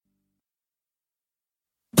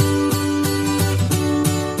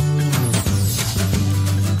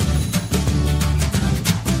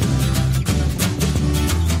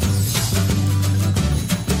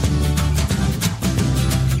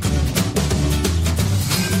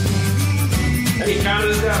He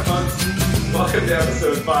counted us down, folks. Welcome to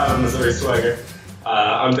episode 5 of Missouri Swagger.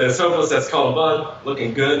 I'm Dennis Hopeless, that's Colin Bud,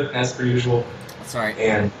 looking good, as per usual. That's right.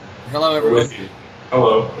 And hello, everyone. with you.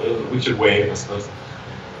 Hello. We should wave, I suppose.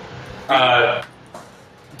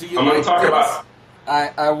 Do you I'm going to talk about...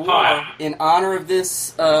 I wore, in honor of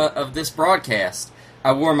this broadcast,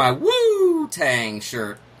 I wore my Wu-Tang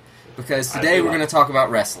shirt, because today we're going to talk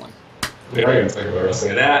about wrestling. We are going to talk about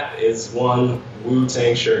wrestling, and that is one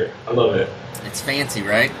Wu-Tang shirt. I love it. It's fancy,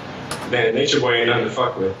 right? Man, Nature Boy ain't nothing to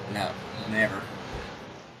fuck with. No, never.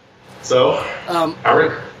 So,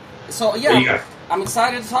 Howard? So, yeah, I'm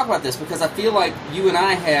excited to talk about this because I feel like you and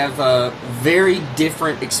I have very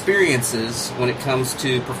different experiences when it comes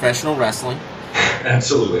to professional wrestling.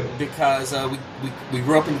 Absolutely. Because we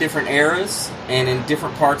grew up in different eras and in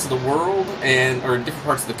different parts of the world or in different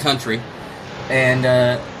parts of the country.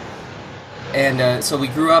 And so we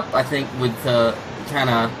grew up, I think, with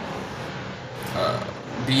kind of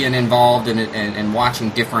being involved in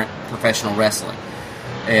watching different professional wrestling.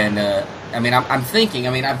 And, I'm thinking,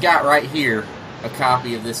 I've got right here a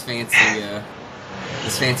copy of this fancy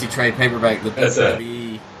trade paperback, the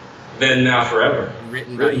WWE. Then Now Forever.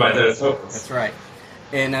 Written by Dennis Hopeless. That's right.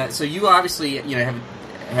 And so you obviously,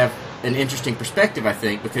 have an interesting perspective, I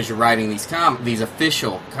think, because you're writing these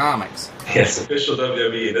official comics. Yes, official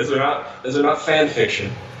WWE. Those are not fan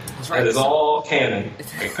fiction. That's right. That is all canon.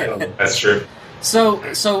 That's true.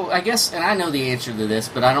 So I guess, and I know the answer to this,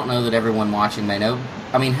 but I don't know that everyone watching may know.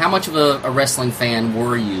 How much of a wrestling fan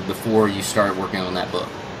were you before you started working on that book?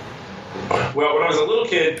 Well, when I was a little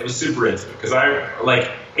kid, I was super into it because I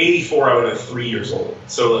 84. I was 3 years old.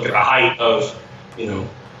 So at the height of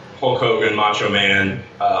Hulk Hogan, Macho Man,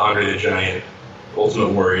 Andre the Giant, Ultimate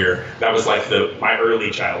Warrior. That was my early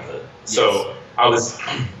childhood. Yes. So I was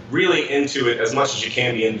really into it as much as you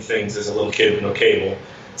can be into things as a little kid with no cable.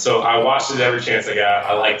 So I watched it every chance I got.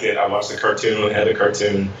 I liked it. I watched the cartoon when it had the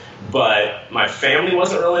cartoon. But my family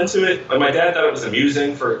wasn't real into it. My dad thought it was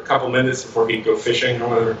amusing for a couple minutes before he'd go fishing or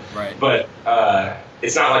whatever. Right. But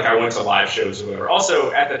it's not like I went to live shows or whatever.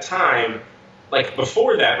 Also, at the time,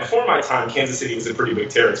 before my time, Kansas City was a pretty big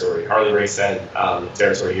territory. Harley Race had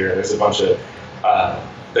territory here. There's a bunch of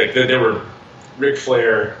there were Ric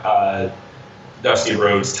Flair, Dusty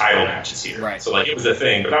Rhodes title matches here. Right. So it was a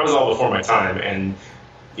thing. But that was all before my time, and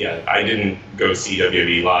yeah, I didn't go see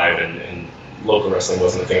WWE live, and local wrestling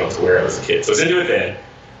wasn't a thing I was aware of as a kid. So I was into it then,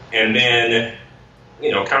 and then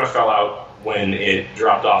kind of fell out when it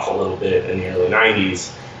dropped off a little bit in the early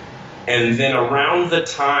 90s, and then around the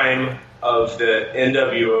time of the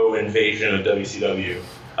NWO invasion of WCW,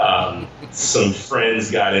 some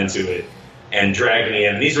friends got into it and dragged me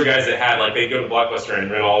in. These were guys that had they'd go to Blockbuster and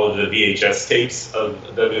rent all of the VHS tapes of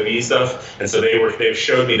WWE stuff, and so they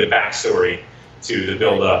showed me the backstory to the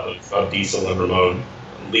build-up of Diesel and Ramon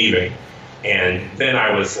leaving, and then I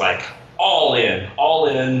was all in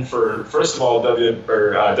for first of all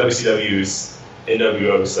WCW's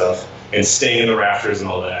NWO stuff and Sting in the Rafters and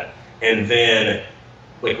all that, and then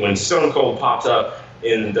when Stone Cold popped up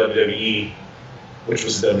in WWE, which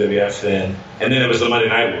was WWF then, and then it was the Monday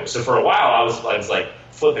Night War. So for a while, I was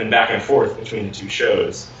flipping back and forth between the two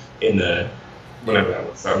shows in the whenever that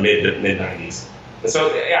was, mid 90s. And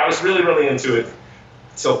so yeah, I was really really into it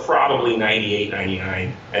till probably 98,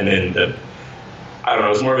 99, and then I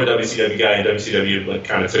was more of a WCW guy, and WCW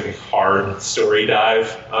kind of took a hard story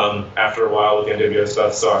dive after a while with the NWO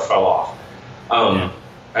stuff, so I fell off.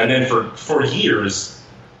 And then for years,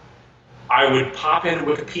 I would pop into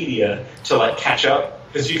Wikipedia to catch up,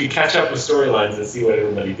 because you could catch up with storylines and see what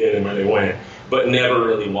everybody did and where they went, but never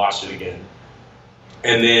really watched it again.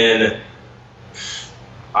 And then,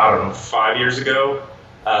 5 years ago,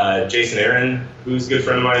 Jason Aaron, who's a good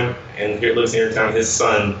friend of mine and lives here in town, his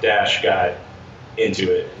son Dash got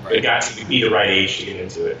into it. Right. It got to be the right age to get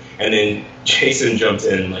into it. And then Jason jumped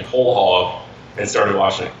in whole hog and started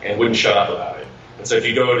watching it and wouldn't shut up about it. And so if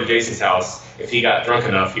you go to Jason's house, if he got drunk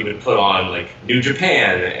enough, he would put on New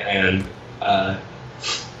Japan and and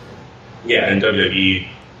WWE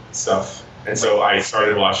stuff. And so I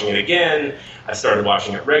started watching it again. I started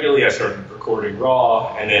watching it regularly. I started recording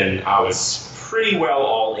Raw, and then I was pretty well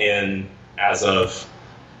all in as of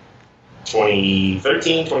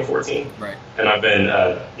 2013, 2014. Right. And I've been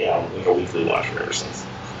a weekly watcher ever since.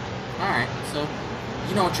 All right. So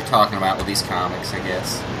you know what you're talking about with these comics, I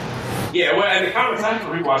guess. Yeah, well, and the comics, I have to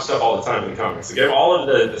rewatch stuff all the time in the comics. Again, all of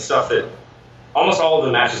the stuff almost all of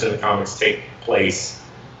the matches in the comics take place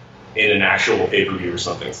in an actual pay-per-view or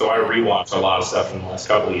something. So I rewatched a lot of stuff in the last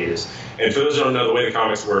couple of years. And for those who don't know, the way the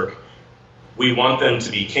comics work, we want them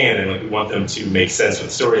to be canon, like we want them to make sense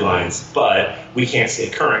with storylines, but we can't stay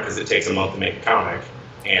current because it takes a month to make a comic.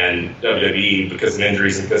 And WWE, because of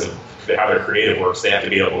injuries and because of how their creative works, they have to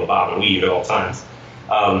be able to bob and weave at all times.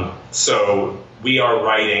 So we are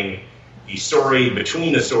writing the story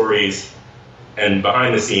between the stories and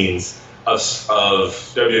behind the scenes of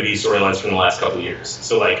WWE storylines from the last couple of years.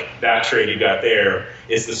 So like that trade you got there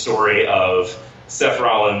is the story of Seth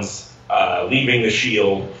Rollins leaving the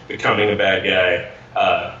Shield, becoming a bad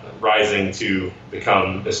guy, rising to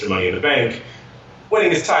become Mr. Money in the Bank,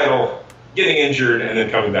 winning his title, getting injured, and then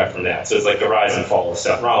coming back from that. So it's like the rise and fall of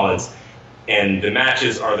Seth Rollins. And the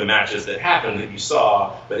matches are the matches that happened that you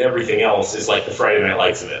saw, but everything else is like the Friday Night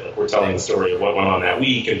Lights of it. Like we're telling the story of what went on that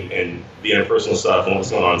week and the interpersonal stuff and what was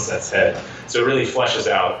going on in Seth's head. So it really fleshes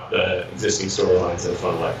out the existing storylines in a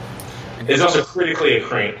fun way. It's also critically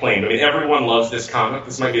acclaimed. I mean, everyone loves this comic.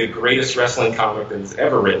 This might be the greatest wrestling comic that was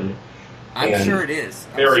ever written. I'm sure it is.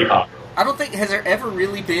 Very popular. I don't think, has there ever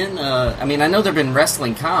really been, I mean, I know there have been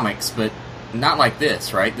wrestling comics, but not like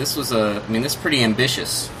this, right? This was this is pretty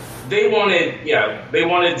ambitious. They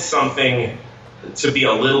wanted something to be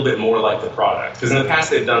a little bit more like the product. Because in the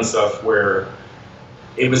past they've done stuff where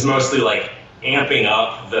it was mostly like amping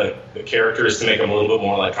up the characters to make them a little bit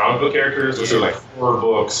more like comic book characters, or sort of like horror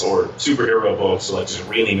books or superhero books, or like just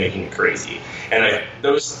really making it crazy. And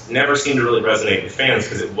those never seemed to really resonate with fans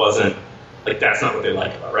because it wasn't, like that's not what they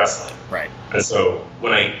like about wrestling. Right. And so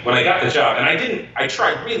when I got the job, and I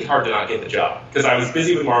tried really hard to not get the job because I was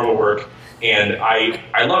busy with Marvel work. And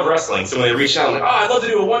I love wrestling, so when they reached out, I'm like, I'd love to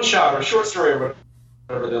do a one-shot or a short story or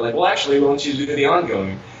whatever. They're like, well, actually, why don't you do the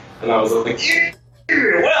ongoing? And I was like, yeah,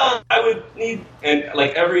 well, I would need, and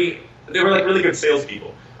like they were like really good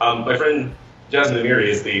salespeople. My friend Jasmine Amiri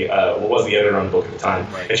is was the editor on the book at the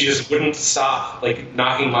time, right. And she just wouldn't stop like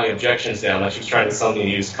knocking my objections down like she was trying to sell me a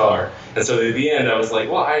used car. And so at the end, I was like,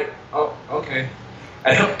 well, okay.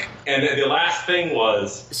 And the last thing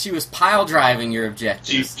was... She was pile driving your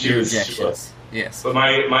objectives. She was. Yes. But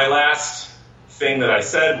my last thing that I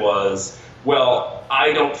said was, well,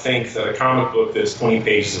 I don't think that a comic book that's 20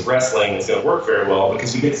 pages of wrestling is going to work very well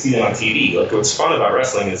because we get to see that on TV. Like, what's fun about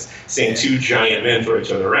wrestling is seeing two giant men throw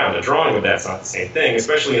each other around. A drawing of that's not the same thing,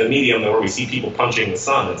 especially in a medium where we see people punching the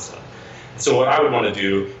sun and stuff. So what I would want to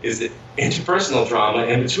do is interpersonal drama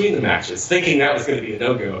in between the matches, thinking that was going to be a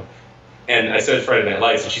no-go. And I said Friday Night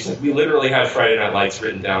Lights, and she said, we literally had Friday Night Lights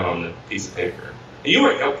written down on the piece of paper.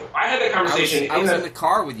 I had that conversation. I was in the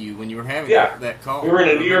car with you when you were having that call. We were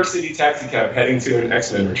in a New York City taxi cab heading to an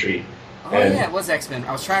X-Men retreat. Oh, yeah, it was X-Men.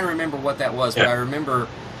 I was trying to remember what that was, but I remember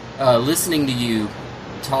listening to you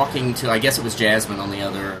talking to, I guess it was Jasmine on the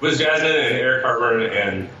other... It was Jasmine and Eric Hartman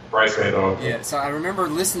and Bryce Maythorne. Yeah, so I remember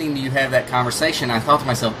listening to you have that conversation. I thought to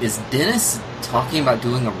myself, is Dennis talking about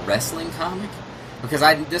doing a wrestling comic? Because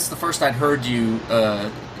this is the first I'd heard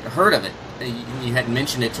heard of it. You hadn't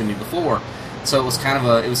mentioned it to me before, so it was kind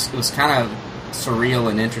of it was kind of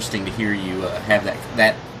surreal and interesting to hear you have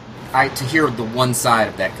to hear the one side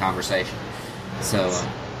of that conversation. So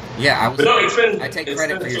I take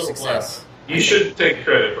credit for your success. You should take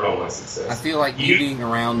credit for all my success. I feel like you being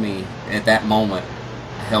around me at that moment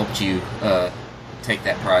helped you take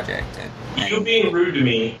that project. You being rude to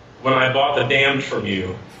me when I bought The Damned from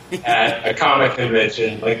you at a comic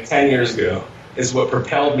convention like 10 years ago is what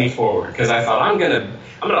propelled me forward, because I thought I'm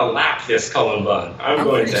gonna lap this Cullen Bunn.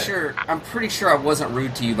 I'm pretty sure I wasn't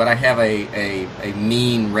rude to you, but I have a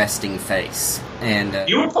mean resting face. And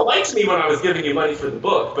you were polite to me when I was giving you money for the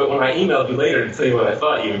book, but when I emailed you later to tell you what I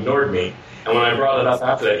thought, you ignored me. And when I brought it up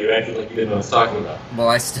after that, you acted like you didn't know what I was talking about. Well,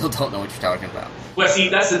 I still don't know what you're talking about. Well, see,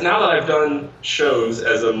 now that I've done shows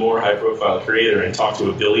as a more high-profile creator and talked to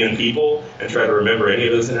a billion people and try to remember any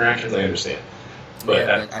of those interactions, I understand. But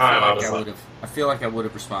at the time, I feel like I would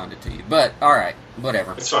have responded to you. But, all right,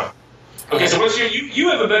 whatever. It's fine. Okay, so what's you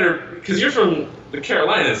have a better, because you're from the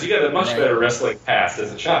Carolinas, you got a much better wrestling past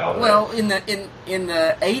as a child. Right? Well, in the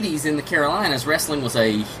 80s in the Carolinas, wrestling was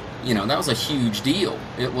that was a huge deal.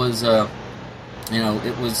 It was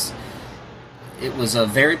it was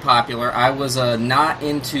very popular. I was not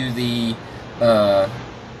into the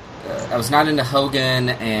I was not into Hogan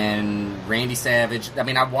and Randy Savage. I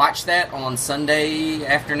mean, I watched that on Sunday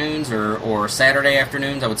afternoons or Saturday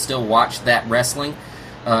afternoons. I would still watch that wrestling.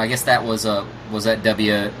 I guess that was at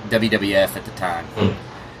WWF at the time.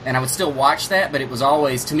 And I would still watch that, but it was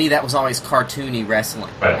always, to me, that was always cartoony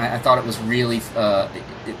wrestling. Right. I thought it was really,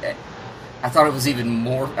 I thought it was even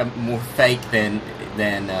more fake than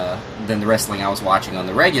the wrestling I was watching on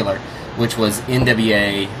the regular, which was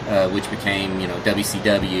NWA, which became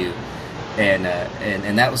WCW, and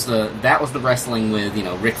that was the wrestling with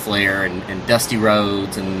Ric Flair and Dusty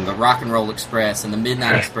Rhodes and the Rock and Roll Express and the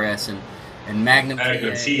Midnight Express and Magnum TA,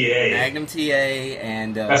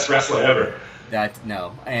 and best wrestler ever.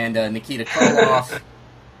 And Nikita Koloff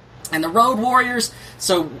and the Road Warriors.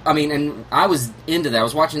 So and I was into that. I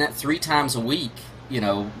was watching that 3 times a week,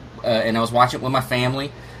 and I was watching it with my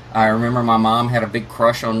family. I remember my mom had a big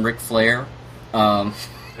crush on Ric Flair.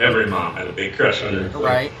 Every mom had a big crush on Ric Flair.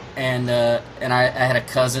 Right, and I had a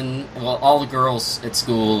cousin. Well, all the girls at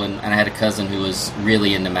school, and I had a cousin who was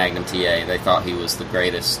really into Magnum TA. They thought he was the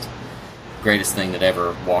greatest thing that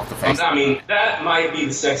ever walked the face. That might be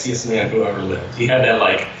the sexiest man who ever lived. He had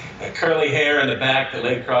that curly hair in the back that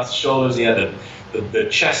laid across the shoulders. He had the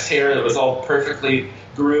chest hair that was all perfectly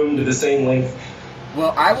groomed to the same length.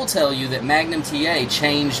 Well, I will tell you that Magnum TA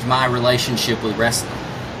changed my relationship with wrestling.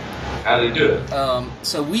 How did he do it?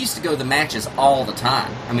 So we used to go to the matches all the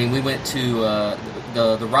time. We went to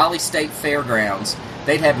the Raleigh State Fairgrounds.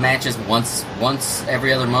 They'd have matches once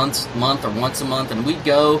every other month or once a month, and we'd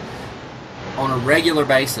go on a regular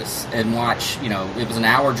basis and watch. It was an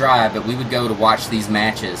hour drive, but we would go to watch these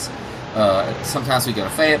matches. Sometimes we'd go to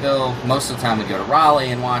Fayetteville. Most of the time we'd go to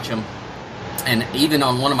Raleigh and watch them. And even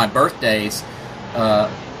on one of my birthdays,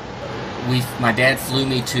 my dad flew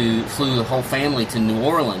the whole family to New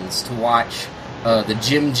Orleans to watch the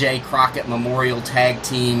Jim J. Crockett Memorial Tag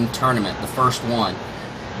Team Tournament, the first one,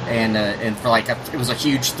 and for it was a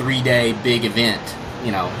huge 3-day big event,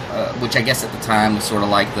 which I guess at the time was sort of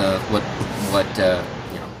like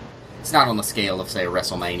it's not on the scale of say a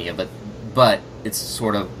WrestleMania, but it's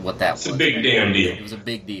sort of what that was. It's a big damn deal. It was a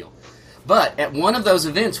big deal. But at one of those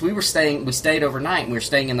events, we stayed overnight, and we were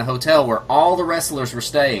staying in the hotel where all the wrestlers were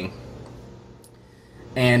staying.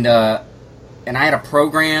 And I had a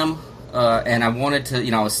program, and I wanted to,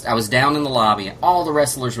 I was down in the lobby, and all the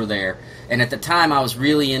wrestlers were there. And at the time, I was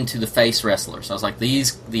really into the face wrestlers. I was like,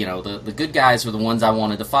 these, the good guys are the ones I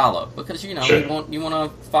wanted to follow because sure. you want to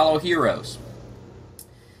follow heroes.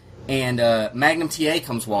 And Magnum TA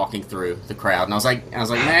comes walking through the crowd, and I was like,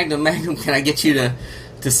 Magnum, can I get you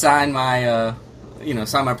to sign my,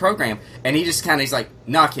 sign my program? And he just he's like,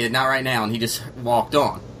 nah, kid, not right now. And he just walked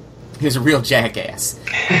on. He was a real jackass.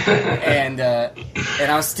 and I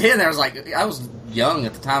was standing there, I was young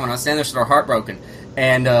at the time, and I was standing there sort of heartbroken.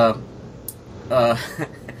 And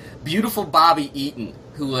beautiful Bobby Eaton,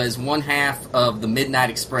 who was one half of the Midnight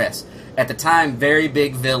Express. At the time, very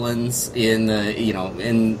big villains in the,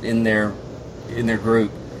 in their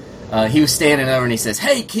group. He was standing over and he says,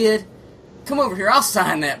 "Hey kid, come over here, I'll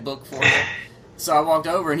sign that book for you." So I walked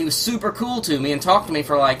over and he was super cool to me and talked to me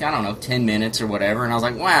for 10 minutes or whatever. And I was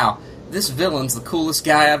like, wow, this villain's the coolest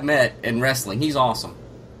guy I've met in wrestling. He's awesome.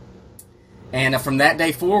 And from that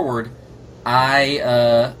day forward,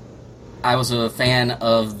 I was a fan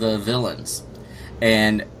of the villains.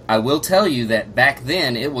 And I will tell you that back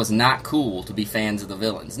then, it was not cool to be fans of the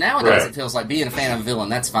villains. Nowadays, It feels like being a fan of a villain,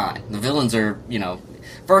 that's fine. The villains are,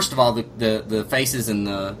 first of all, the faces and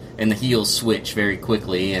the heels switch very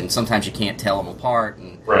quickly, and sometimes you can't tell them apart.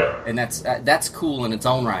 And that's cool in its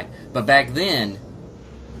own right. But back then,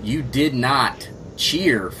 you did not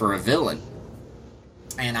cheer for a villain.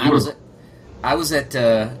 And I was at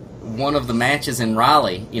one of the matches in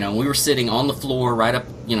Raleigh. We were sitting on the floor right up,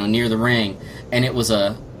 near the ring, and it was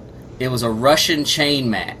a Russian chain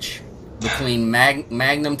match between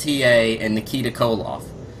Magnum TA and Nikita Koloff.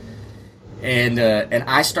 And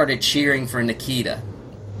I started cheering for Nikita.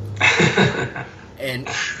 And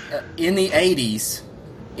in the 80s,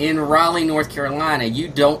 in Raleigh, North Carolina, you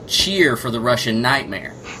don't cheer for the Russian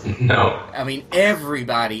Nightmare. No.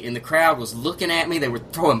 Everybody in the crowd was looking at me. They were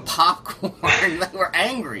throwing popcorn. They were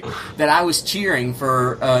angry that I was cheering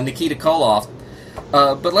for Nikita Koloff.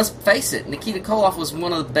 But let's face it, Nikita Koloff was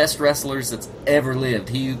one of the best wrestlers that's ever lived.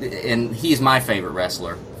 He's my favorite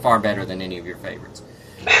wrestler, far better than any of your favorites.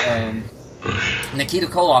 Nikita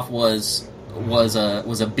Koloff was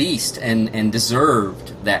a beast and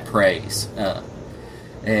deserved that praise.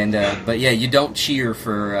 But yeah, you don't cheer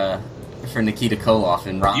for Nikita Koloff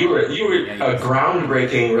in Rock. You were a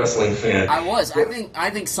groundbreaking wrestling fan. I was. I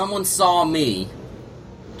think someone saw me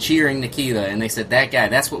cheering Nikita, and they said, that guy,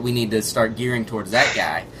 that's what we need to start gearing towards, that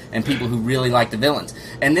guy, and people who really like the villains.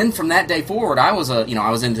 And then from that day forward, I was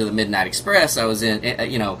into the Midnight Express. I was in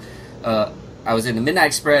the Midnight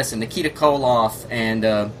Express and Nikita Koloff, and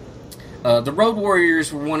the Road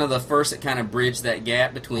Warriors were one of the first that kind of bridged that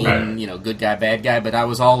gap between good guy, bad guy. But I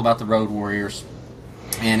was all about the Road Warriors,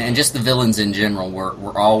 and just the villains in general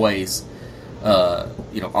were always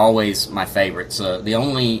always my favorites. The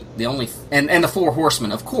only, and the Four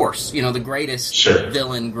Horsemen, of course, the greatest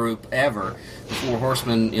villain group ever. The Four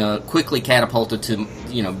Horsemen quickly catapulted to,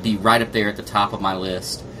 be right up there at the top of my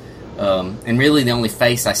list. And really, the only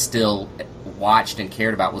face I still watched and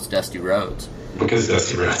cared about was Dusty Rhodes. Because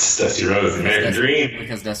Dusty Rhodes, the American Dream.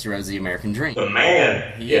 Because Dusty Rhodes, the American Dream. The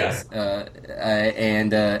man. Yes.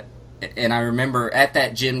 And I remember at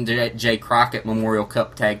that Jim J. Crockett Memorial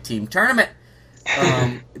Cup Tag Team Tournament,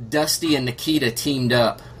 Dusty and Nikita teamed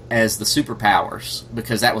up as the Superpowers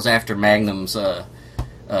because that was after Magnum's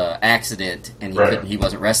accident, and he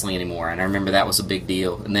wasn't wrestling anymore. And I remember that was a big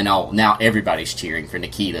deal. And then now everybody's cheering for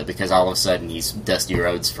Nikita because all of a sudden he's Dusty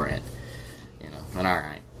Rhodes' friend. But all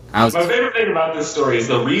right. My favorite thing about this story is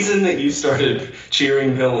the reason that you started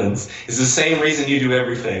cheering villains is the same reason you do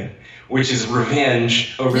everything, which is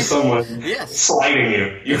revenge over someone slighting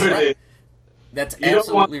you. That's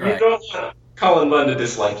absolutely right. You don't want Cullen Bunn to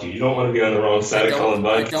dislike you. You don't want to be on the wrong side of Cullen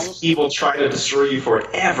Bunn. He will try to destroy you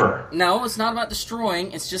forever. No, it's not about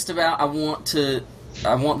destroying. It's just about I want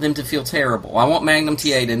them to feel terrible. I want Magnum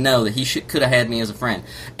TA to know that he could have had me as a friend.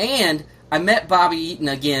 And I met Bobby Eaton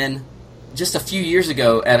again just a few years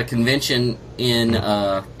ago at a convention in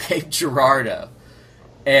Cape Girardeau,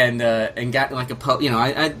 and got like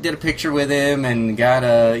I did a picture with him and got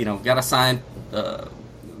a signed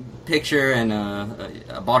picture, and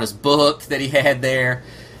I bought his book that he had there,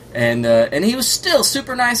 and he was still a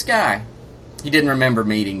super nice guy. He didn't remember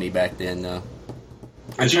meeting me back then though.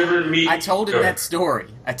 Did you ever meet? I told him that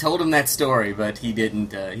story. But he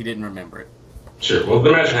didn't remember it. Sure. Well,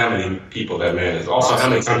 imagine how many people that man is. Also, how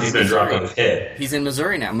many times he's been dropped on his head. He's in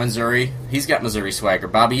Missouri now. He's got Missouri swagger.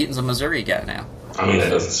 Bobby Eaton's a Missouri guy now. I mean, that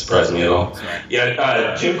doesn't surprise me at all. Right.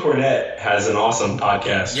 Yeah, Jim Cornette has an awesome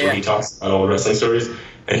podcast where he talks about old wrestling stories,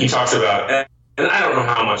 and he talks about, and I don't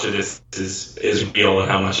know how much of this is real and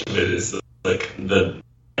how much of it is like the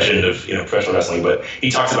legend of professional wrestling, but he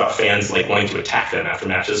talks about fans like wanting to attack them after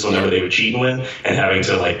matches whenever they would cheat and win, and having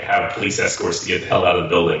to like have police escorts to get the hell out of the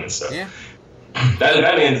building and stuff. Yeah.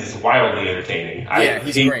 That man is wildly entertaining.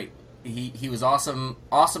 He's great. He was awesome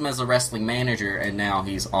as a wrestling manager, and now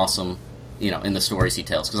he's awesome, in the stories he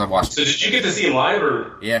tells. Because I've watched. So did you get to see him live,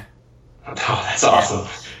 or? Yeah. Oh, that's awesome.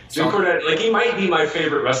 Jim Cornette, he might be my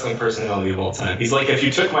favorite wrestling personality of all time. He's like if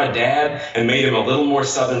you took my dad and made him a little more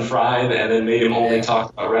Southern fried, and then made him only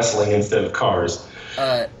talk about wrestling instead of cars.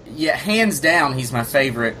 Hands down, he's my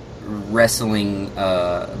favorite wrestling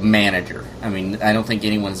manager. I mean, I don't think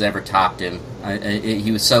anyone's ever topped him.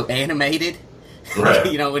 He was so animated. Right.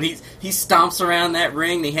 When he stomps around that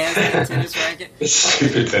ring, he has that tennis racket.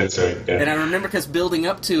 Stupid tennis racket. Yeah. And I remember because building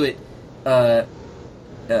up to it, to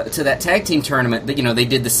that tag team tournament, they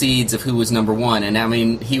did the seeds of who was number one, and I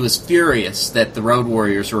mean, he was furious that the Road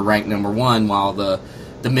Warriors were ranked number one while the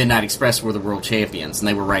Midnight Express were the world champions, and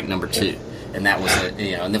they were ranked number two. And that was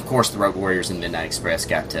and of course the Road Warriors and Midnight Express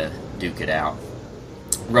got to duke it out.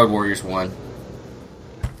 Road Warriors won.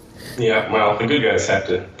 Yeah, well, the good guys have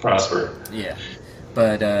to prosper. Yeah,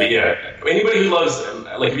 but yeah, anybody who loves,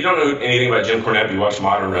 if you don't know anything about Jim Cornette, if you watch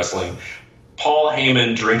modern wrestling, Paul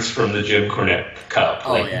Heyman drinks from the Jim Cornette cup.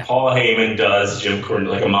 Paul Heyman does Jim Cornette,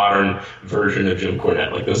 like a modern version of Jim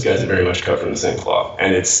Cornette. Like those guys are very much cut from the same cloth.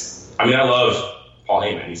 And I love Paul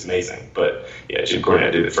Heyman. He's amazing. But yeah, Jim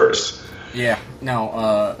Cornette did it first. Yeah,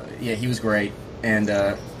 no, he was great, and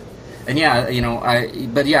yeah,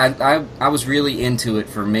 I was really into it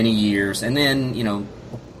for many years, and then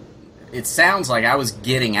it sounds like I was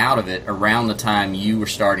getting out of it around the time you were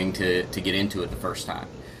starting to get into it the first time,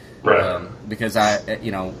 right? Because I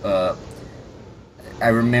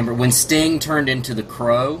remember when Sting turned into the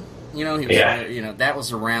Crow. He was, that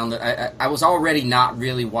was around. I was already not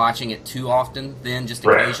really watching it too often then, just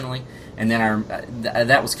occasionally. Right. And then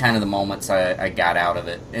that was kind of the moments I got out of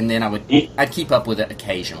it. And then I'd keep up with it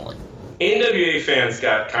occasionally. NWA fans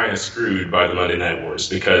got kind of screwed by the Monday Night Wars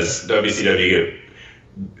because WCW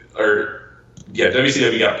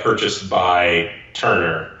got purchased by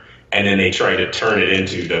Turner, and then they tried to turn it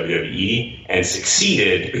into WWE and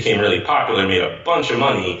succeeded, became really popular, made a bunch of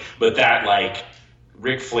money, but that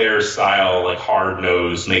Ric Flair style, hard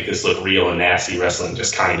nose, make this look real and nasty wrestling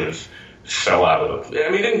just kind of fell out of it. I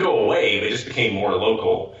mean, it didn't go away. They just became more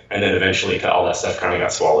local, and then eventually all that stuff kind of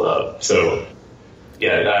got swallowed up. So,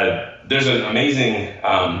 yeah, there's an amazing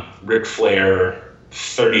Ric Flair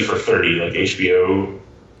 30 for 30, HBO.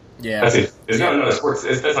 Yeah. That's it. It's not sports.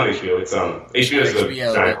 That's not HBO. It's HBO is the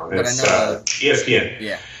giant one. It's ESPN.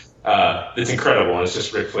 Yeah. It's incredible, and it's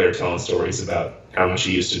just Ric Flair telling stories about how much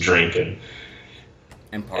he used to drink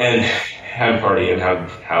and party, and have party, and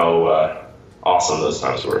how awesome those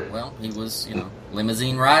times were. Well, he was,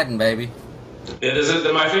 limousine riding, baby. Yeah,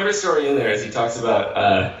 my favorite story in there is he talks about,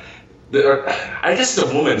 I guess it's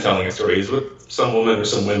a woman telling a story. He's with some woman or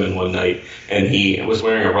some women one night, and he was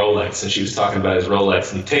wearing a Rolex, and she was talking about his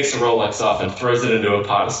Rolex, and he takes the Rolex off and throws it into a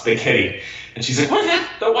pot of spaghetti. And she's like, what?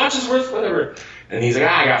 That watch is worth whatever. And he's like,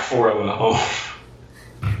 I got 4 of them at home.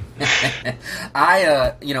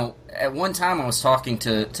 At one time I was talking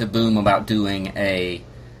to Boom about doing a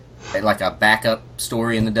backup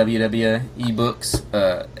story in the WWE books,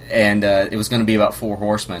 and it was going to be about 4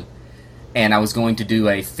 Horsemen, and I was going to do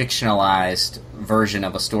a fictionalized version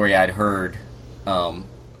of a story I'd heard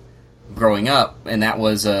growing up, and that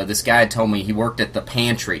was this guy had told me he worked at the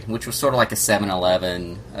Pantry, which was sort of like a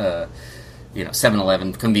 7-Eleven,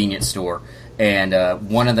 7-Eleven convenience store, and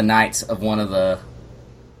one of the nights of one of the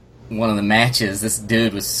matches, this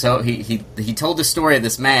dude was he told the story of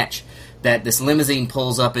this match that this limousine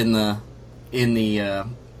pulls up in the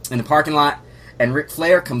parking lot, and Ric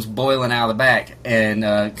Flair comes boiling out of the back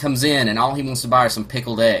and comes in, and all he wants to buy are some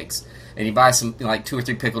pickled eggs, and he buys some 2 or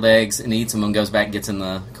 3 pickled eggs and eats them and goes back and gets in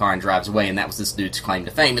the car and drives away, and that was this dude's claim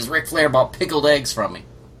to fame, is Ric Flair bought pickled eggs from me.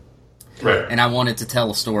 Right. And I wanted to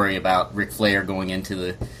tell a story about Ric Flair and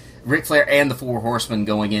the 4 Horsemen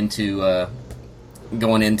going into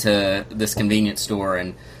this convenience store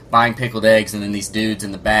and buying pickled eggs, and then these dudes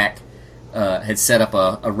in the back had set up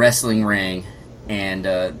a wrestling ring, and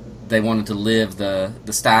they wanted to live the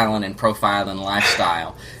styling and profiling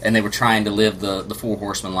lifestyle, and they were trying to live the 4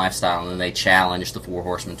 Horsemen lifestyle, and they challenged the 4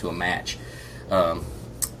 Horsemen to a match.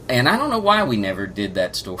 And I don't know why we never did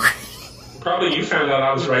that story. Probably you found out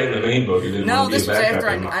I was writing the main book. No, this was after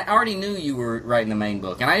I already knew you were writing the main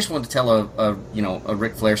book, and I just wanted to tell a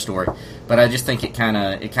Ric Flair story, but I just think it kind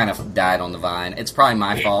of died on the vine. It's probably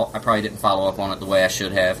my fault. I probably didn't follow up on it the way I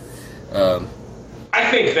should have. I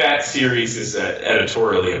think that series is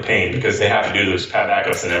editorially a pain because they have to do those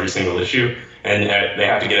backups in every single issue, and they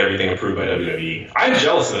have to get everything approved by WWE. I'm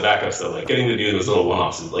jealous of the backups though. Like getting to do those little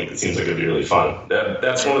one-offs is it seems like it'd be really fun.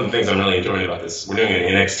 That's one of the things I'm really enjoying about this. We're doing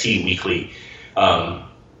an NXT weekly.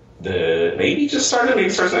 Maybe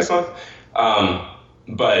starts next month.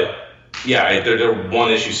 But yeah, they're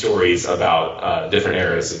 1-issue stories about different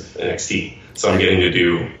eras of NXT. So I'm getting to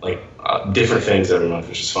do different things every month,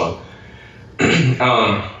 which is fun.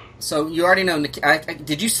 So you already know.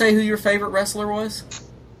 Did you say who your favorite wrestler was?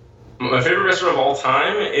 My favorite wrestler of all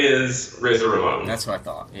time is Razor Ramon. That's what I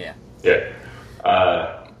thought. Yeah. Yeah.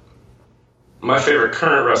 My favorite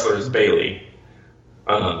current wrestler is Bayley.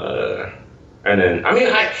 And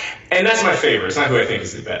that's my favorite. It's not who I think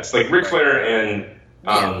is the best. Like Ric Flair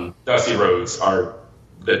and Dusty Rhodes are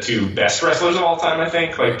the 2 best wrestlers of all time, I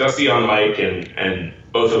think. Like Dusty on mic and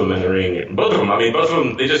both of them in the ring. Both of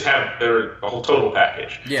them, they just have their whole total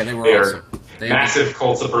package. Yeah, they were awesome. They massive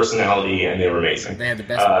cults of personality, and they were amazing. They had the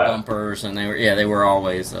best bumpers, and they were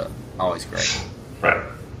always great. Right.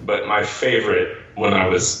 But my favorite, when I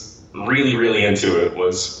was really, really into it,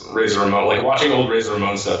 was Razor Ramon. Like watching old Razor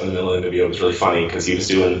Ramon stuff in the middle of the video was really funny because he was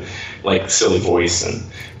doing silly voice, and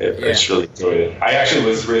I just really enjoyed it. I actually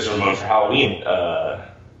was Razor Ramon for Halloween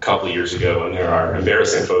couple of years ago, and there are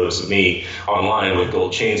embarrassing photos of me online with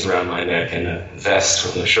gold chains around my neck and a vest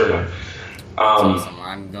with a shirt on. Awesome.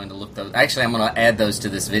 I'm going to look those. Actually, I'm going to add those to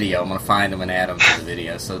this video. I'm going to find them and add them to the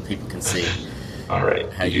video so that people can see. All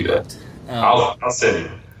right, how you looked. I'll send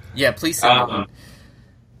you. Yeah, please send me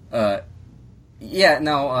one.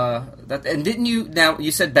 And didn't you? Now you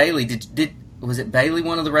said Bayley. Was it Bayley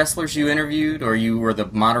one of the wrestlers you interviewed, or you were the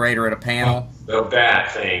moderator at a panel?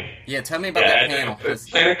 That thing. Yeah, tell me about that panel.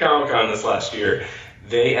 Planet Comic-Con this last year,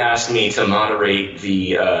 they asked me to moderate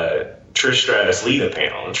the Trish Stratus Lita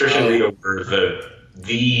panel. And Trish and Lita were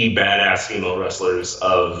the badass female wrestlers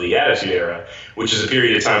of the Attitude Era, which is a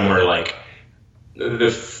period of time where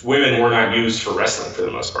the women were not used for wrestling for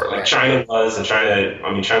the most part. Chyna was, and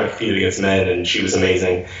Chyna competed against men, and she was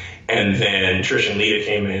amazing. And then Trish and Lita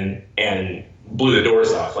came in and blew the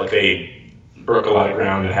doors off. They broke a lot of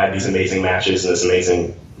ground and had these amazing matches and this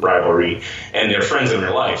amazing rivalry, and they're friends in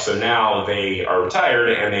real life. So now they are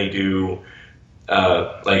retired and they do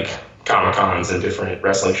Comic-Cons and different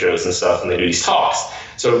wrestling shows and stuff, and they do these talks.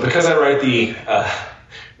 So because I write the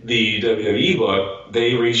WWE book,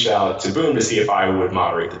 they reached out to Boom to see if I would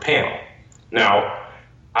moderate the panel. Now,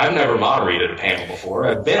 I've never moderated a panel before.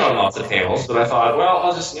 I've been on lots of panels, but I thought, well,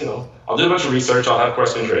 I'll just, I'll do a bunch of research. I'll have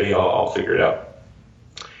questions ready. I'll figure it out.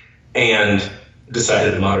 And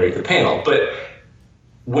decided to moderate the panel. But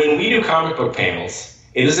when we do comic book panels,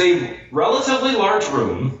 it is a relatively large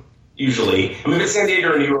room, usually. If it's San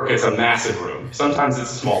Diego or New York, it's a massive room. Sometimes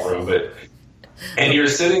it's a small room, but And you're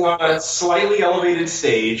sitting on a slightly elevated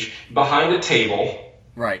stage behind a table.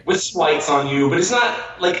 Right. With lights on you, but it's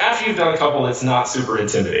not, like, after you've done a couple, it's not super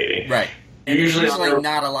intimidating. Right. You're usually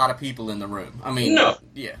not a lot of people in the room. I mean, no.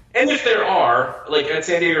 Yeah. And if there are, like at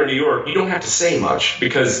San Diego or New York, you don't have to say much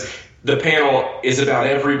because the panel is about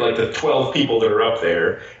the 12 people that are up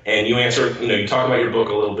there, and you answer, you talk about your book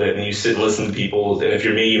a little bit, and you sit and listen to people, and if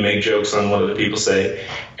you're me, you make jokes on what other people say,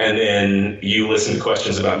 and then you listen to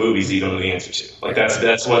questions about movies that you don't know the answer to. Like,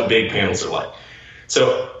 that's what big panels are like.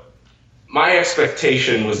 So my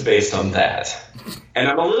expectation was based on that. And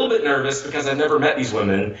I'm a little bit nervous because I've never met these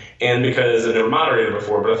women and because I've never moderated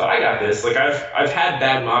before, but I thought, I got this. Like, I've had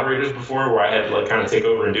bad moderators before where I had to, like, kind of take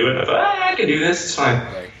over and do it, and I thought, I can do this, it's fine.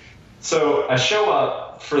 Right. So I show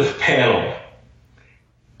up for the panel,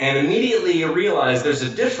 and immediately you realize there's a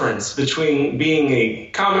difference between being a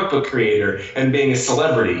comic book creator and being a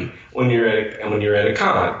celebrity when you're at a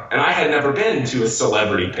con. And I had never been to a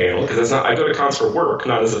celebrity panel because I go to cons for work,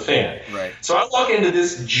 not as a fan. Right. So I walk into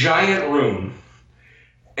this giant room,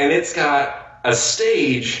 and it's got a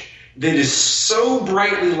stage that is so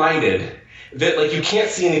brightly lighted that, like, you can't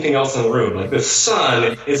see anything else in the room. Like, the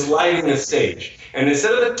sun is lighting the stage. And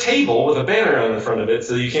instead of a table with a banner on the front of it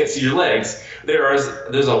so you can't see your legs,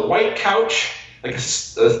 there's a white couch, like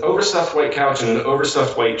an overstuffed white couch and an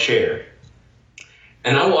overstuffed white chair.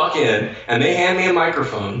 And I walk in, and they hand me a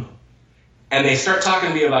microphone, and they start talking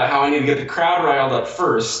to me about how I need to get the crowd riled up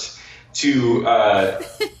first to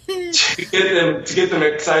get them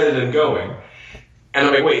excited and going. And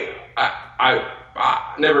I'm like, wait,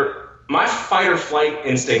 I never. My fight or flight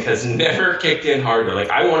instinct has never kicked in harder. Like,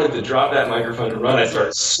 I wanted to drop that microphone and run. I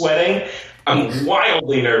start sweating. I'm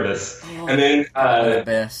wildly nervous. And then the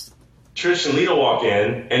best. Trish and Lita walk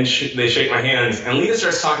in, and they shake my hands. And Lita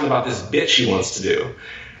starts talking about this bit she wants to do.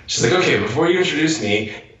 She's like, okay, before you introduce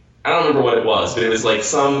me, I don't remember what it was, but it was like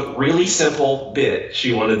some really simple bit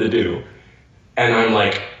she wanted to do. And I'm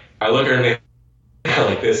like, I look at her and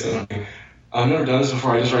like this, and I'm like, I've never done this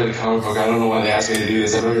before. I just read the comic book. I don't know why they asked me to do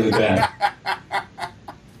this. I'm really bad.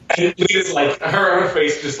 And Lita's like, her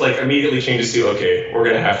face just like immediately changes to, okay, we're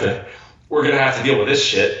gonna have to deal with this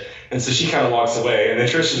shit. And so she kind of walks away. And then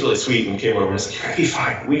Trish is really sweet and came over and was like, you're gonna be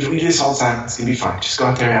fine. We do this all the time. It's gonna be fine. Just go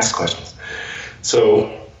out there and ask questions.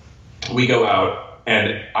 So we go out,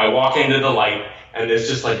 and I walk into the light, and there's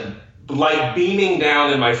just like light beaming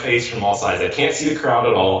down in my face from all sides. I can't see the crowd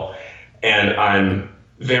at all, and I'm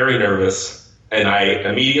very nervous. And I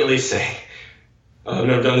immediately say, I've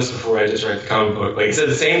never done this before, I just read the comic book. Like, I said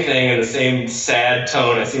the same thing in the same sad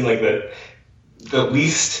tone. I seem like the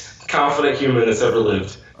least confident human that's ever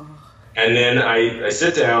lived. And then I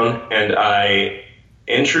sit down and I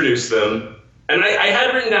introduce them. And I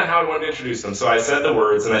had written down how I wanted to introduce them. So I said the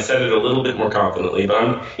words, and I said it a little bit more confidently. But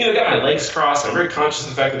I'm, got my legs crossed. I'm very conscious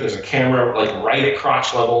of the fact that there's a camera, like, right at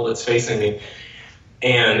crotch level that's facing me.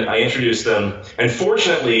 And I introduced them, and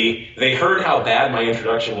fortunately, they heard how bad my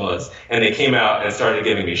introduction was, and they came out and started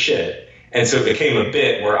giving me shit. And so it became a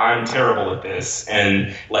bit where I'm terrible at this,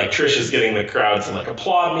 and, like, Trish is getting the crowd to, like,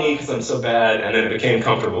 applaud me because I'm so bad, and then it became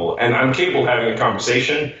comfortable. And I'm capable of having a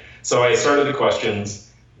conversation, so I started the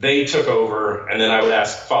questions, they took over, and then I would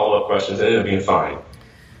ask follow-up questions, and it ended up being fine.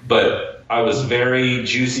 But I was very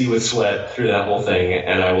juicy with sweat through that whole thing,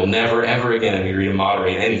 and I will never, ever again agree to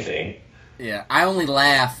moderate anything. Yeah, I only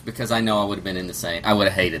laugh because I know I would have been in the same. I would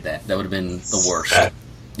have hated that. That would have been the worst.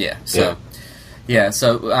 Yeah.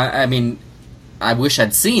 So I mean, I wish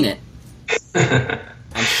I'd seen it.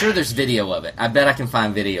 I'm sure there's video of it. I bet I can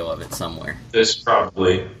find video of it somewhere. There's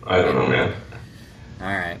probably. I don't know, man. All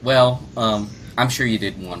right. Well, I'm sure you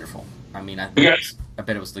did wonderful. I mean, I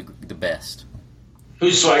bet it was the best.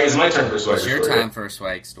 Whose swag? It's my turn for a swagger story. It's your time for a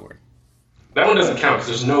swag story. That one doesn't count because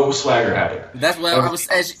there's no swagger happening. That's what I was.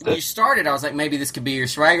 As you started, I was like, maybe this could be your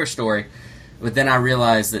swagger story, but then I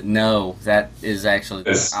realized that no, that is actually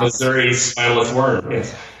the Missouri spineless worm.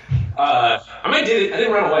 Yes. I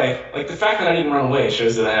didn't run away. Like, the fact that I didn't run away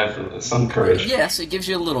shows that I have some courage. Yes, it gives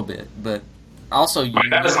you a little bit, but also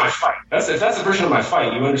that is my fight. If that's a version of my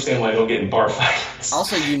fight, you understand why I don't get in bar fights.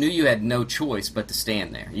 Also, you knew you had no choice but to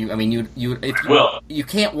stand there. You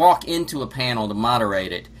can't walk into a panel to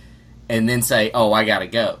moderate it and then say, "Oh, I gotta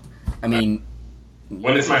go." I mean,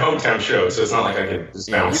 when it's my hometown show, so it's not like I can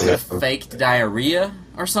just bounce. You could have faked diarrhea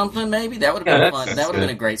or something. Maybe that would have been fun. That would have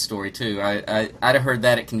been a great story too. I'd have heard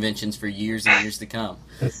that at conventions for years and years to come.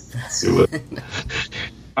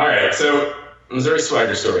 All right, so Missouri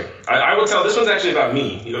swagger story. I will tell. This one's actually about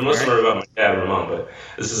me. Most of them are about my dad and my mom, but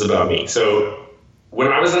this is about me. So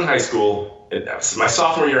when I was in high school, my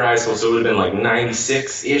sophomore year of high school, so it would have been like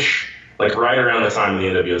 96-ish. Like right around the time of the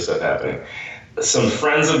NWO stuff happening. some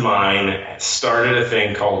friends of mine started a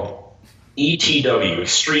thing called ETW,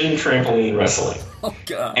 Extreme Trampoline Wrestling. Oh,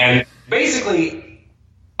 God. And basically,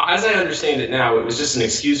 as I understand it now, it was just an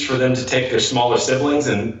excuse for them to take their smaller siblings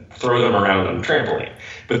and throw them around on a trampoline.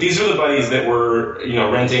 But these were the buddies that were,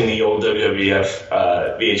 renting the old WWF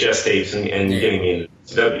VHS tapes and getting me into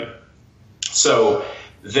ETW. So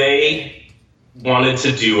they wanted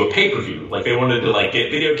to do a pay-per-view. Like, they wanted to, like, get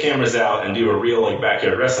video cameras out and do a real, like,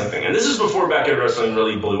 backyard wrestling thing. And this is before backyard wrestling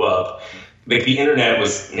really blew up. Like, the internet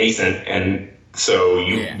was nascent, and so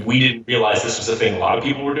we didn't realize this was a thing a lot of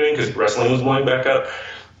people were doing because wrestling was blowing back up.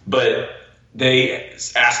 But they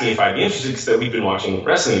asked me if I'd be interested because we'd been watching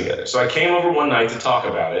wrestling together. So I came over one night to talk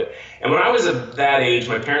about it. And when I was at that age,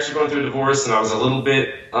 my parents were going through a divorce, and I was a little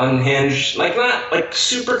bit unhinged. Like, not, like,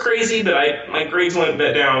 super crazy, but my grades went a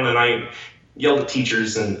bit down, and I yelled at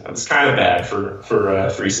teachers, and I was kind of bad for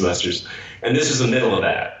 3 semesters. And this was the middle of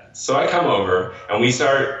that. So I come over, and we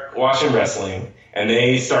start watching wrestling, and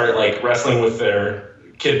they start, like, wrestling with their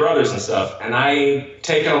kid brothers and stuff. And I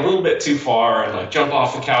take it a little bit too far and, like, jump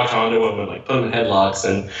off the couch onto them and, like, put them in headlocks,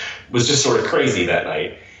 and was just sort of crazy that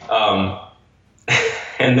night.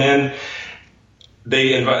 And then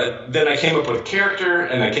then I came up with a character,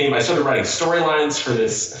 and I started writing storylines for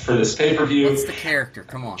this pay-per-view. What's the character?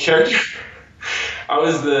 Come on. Character. I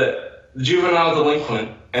was the juvenile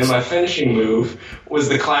delinquent, and my finishing move was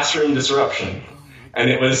the classroom disruption. And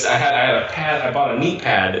it was I had a pad. I bought a knee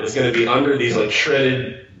pad that was going to be under these, like,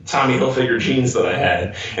 shredded Tommy Hilfiger jeans that I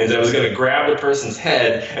had, and I was going to grab the person's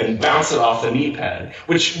head and bounce it off the knee pad,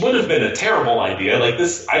 which would have been a terrible idea. Like,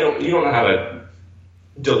 this, you don't know how to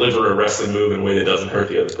deliver a wrestling move in a way that doesn't hurt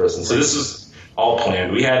the other person. So this was all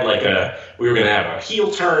planned. We had we were going to have a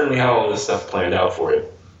heel turn. We had all this stuff planned out for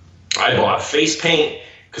it. I bought face paint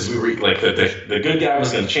because we were like the good guy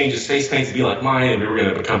was going to change his face paint to be like mine, and we were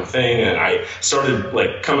going to become a thing. And I started,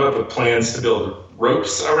 like, coming up with plans to build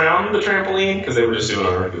ropes around the trampoline because they were just doing it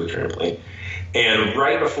on a regular trampoline. And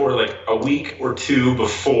right before, like, a week or two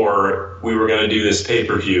before we were going to do this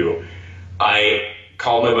pay-per-view, I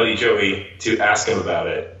called my buddy Joey to ask him about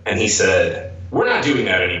it, and he said, "We're not doing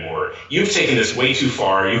that anymore. You've taken this way too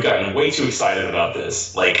far. You've gotten way too excited about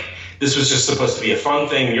this. Like, this was just supposed to be a fun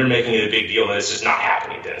thing, and you're making it a big deal, and it's just not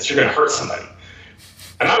happening, Dennis. You're going to hurt somebody."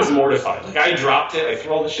 And I was mortified. Like, I dropped it. I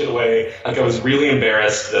threw all the shit away. Like, I was really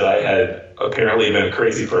embarrassed that I had apparently been a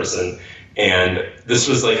crazy person. And this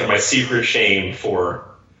was, like, my secret shame for,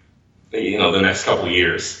 the next couple of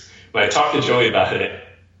years. When I talked to Joey about it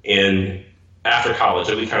after college,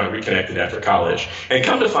 we kind of reconnected after college. And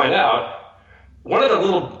come to find out, one of the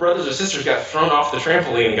little brothers or sisters got thrown off the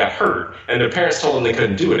trampoline and got hurt, and their parents told them they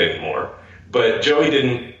couldn't do it anymore. But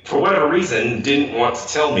Joey for whatever reason, didn't want to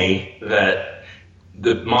tell me that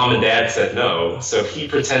the mom and dad said no, so he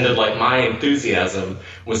pretended like my enthusiasm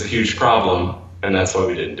was a huge problem, and that's why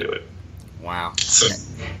we didn't do it. Wow. So,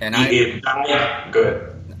 and go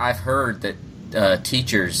ahead. I've heard that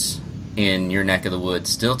teachers in your neck of the woods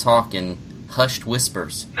still talk in hushed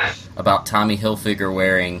whispers about Tommy Hilfiger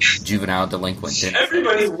wearing juvenile delinquent.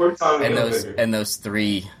 Everybody wore Tommy Hilfiger. And those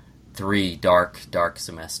three dark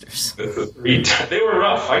semesters. They were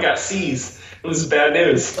rough. I got C's. It was bad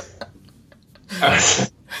news.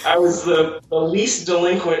 I was the least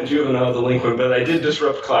delinquent juvenile delinquent, but I did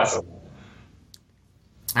disrupt class. All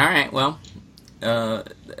right, well, I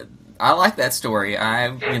like that story. I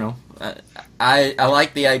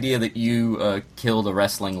like the idea that you killed a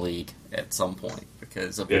wrestling league at some point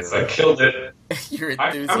because of I killed it. Your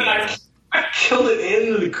enthusiasm. I killed it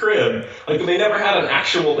in the crib. Like, they never had an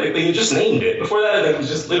actual. They just named it. Before that, it was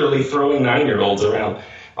just literally throwing 9-year-olds around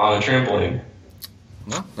on a trampoline.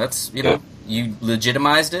 Well, that's you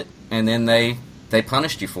legitimized it, and then they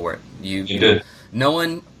punished you for it. You did.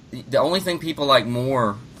 The only thing people like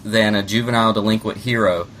more than a juvenile delinquent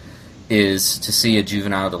hero is to see a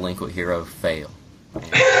juvenile delinquent hero fail.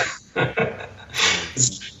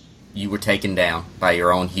 You were taken down by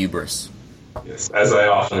your own hubris. Yes, as I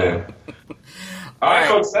often am. All right,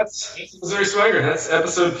 folks, that's Missouri Swagger. That's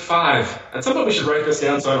episode 5. At some point, we should write this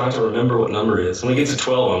down so I don't have to remember what number it is. When we get to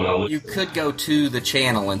 12, I'm going to lose. You could go to the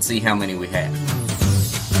channel and see how many we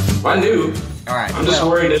have. I knew. All right. I'm just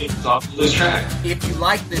worried that I'll lose track. If you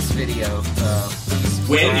like this video, please.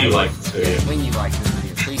 When do you like this video? When you like this